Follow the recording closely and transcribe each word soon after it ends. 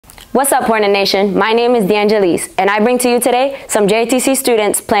What's up, Hornet Nation? My name is DeAngelise, and I bring to you today some JTC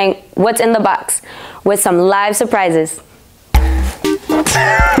students playing What's in the Box with some live surprises.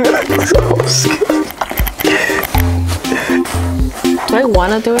 Do I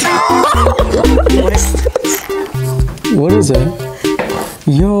want to do it? What is it?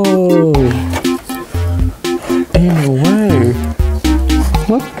 Yo! Ain't no way.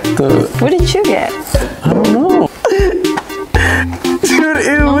 What the? What did you get? I don't know. Dude,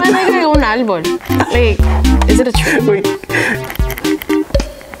 ew. No, I think un árbol. Like, is it a tree? Wait.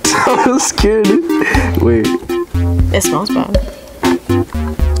 I'm scared. Wait. It smells bad.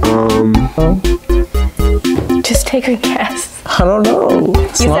 Just take a guess. I don't know.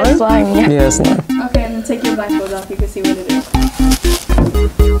 Slime? You said slime, yeah. Yeah, slime. Okay, and then take your blindfold off. You can see what it is.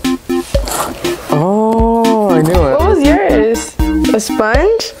 Oh, I knew it. What was yours? A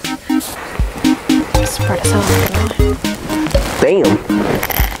sponge? Spread us out. Damn.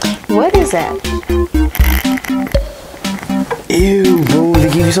 What is that? Ew, bro, they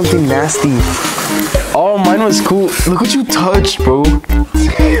gave you something nasty. Oh, mine was cool. Look what you touched, bro.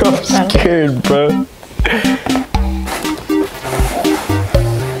 I'm scared, bro.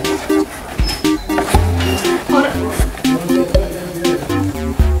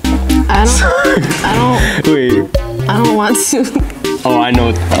 Wait. I don't want to. Oh, I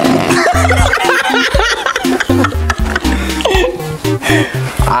know.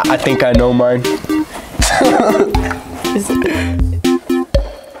 I think I know mine.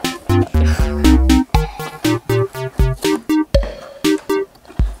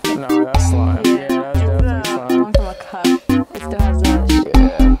 No, that's slime. Yeah, that's definitely slime. From a cup. It still has that shit.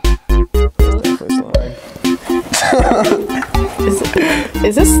 Yeah, that's definitely slime.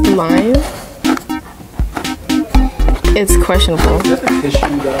 Is this slime? It's questionable. Is that the tissue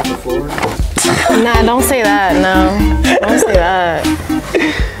you got off the floor? Nah, don't say that. No, don't say that.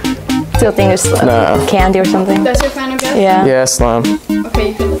 Still think it's Nah. candy or something? That's your final guess? Yeah. Yeah, slime. Okay,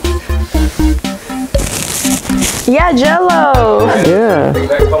 you can look. Yeah, Jello. Yeah.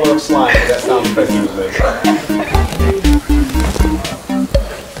 That color of slime, that sounds better music.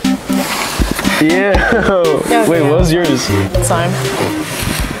 Yeah. Wait, what was yours? Slime.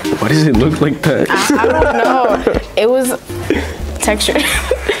 Why does it look like that? I don't know. It was texture.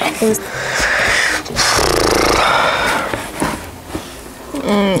 It was.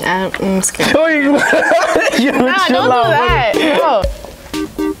 I'm scared. Oh, you Nah, don't do that. No.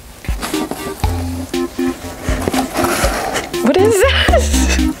 What is this?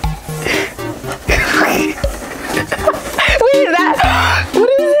 What is that? What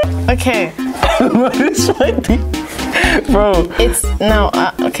is it? Okay. What is my thing? Bro. It's no.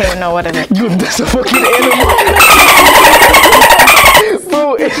 Okay, no. What is it? Dude, that's a fucking animal.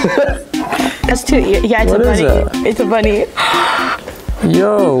 Bro, That's too. Yeah, it's What a is bunny. that? It's a bunny.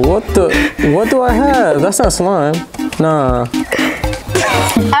 yo, what do I have? That's not slime. Nah.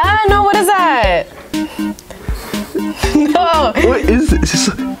 Ah, no. What is that? No. What is this?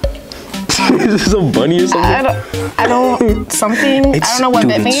 Is this a bunny or something? I don't. Something. I don't know what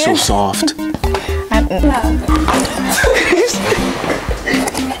that means. It's so soft.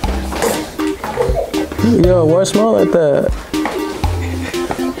 Yo, why it smell like that?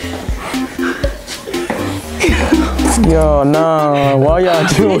 Yo, nah, why y'all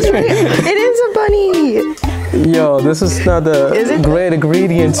doing it? It is a bunny. Yo, this is not the great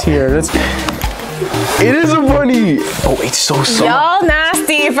ingredients here. It is a bunny. Oh, it's so soft. Y'all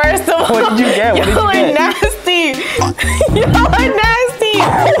nasty, first of all. What did you get? What did Y'all you are get? nasty. Y'all are nasty.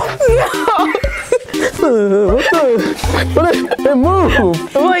 No. What the? It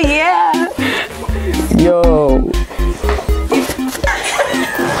moved. What?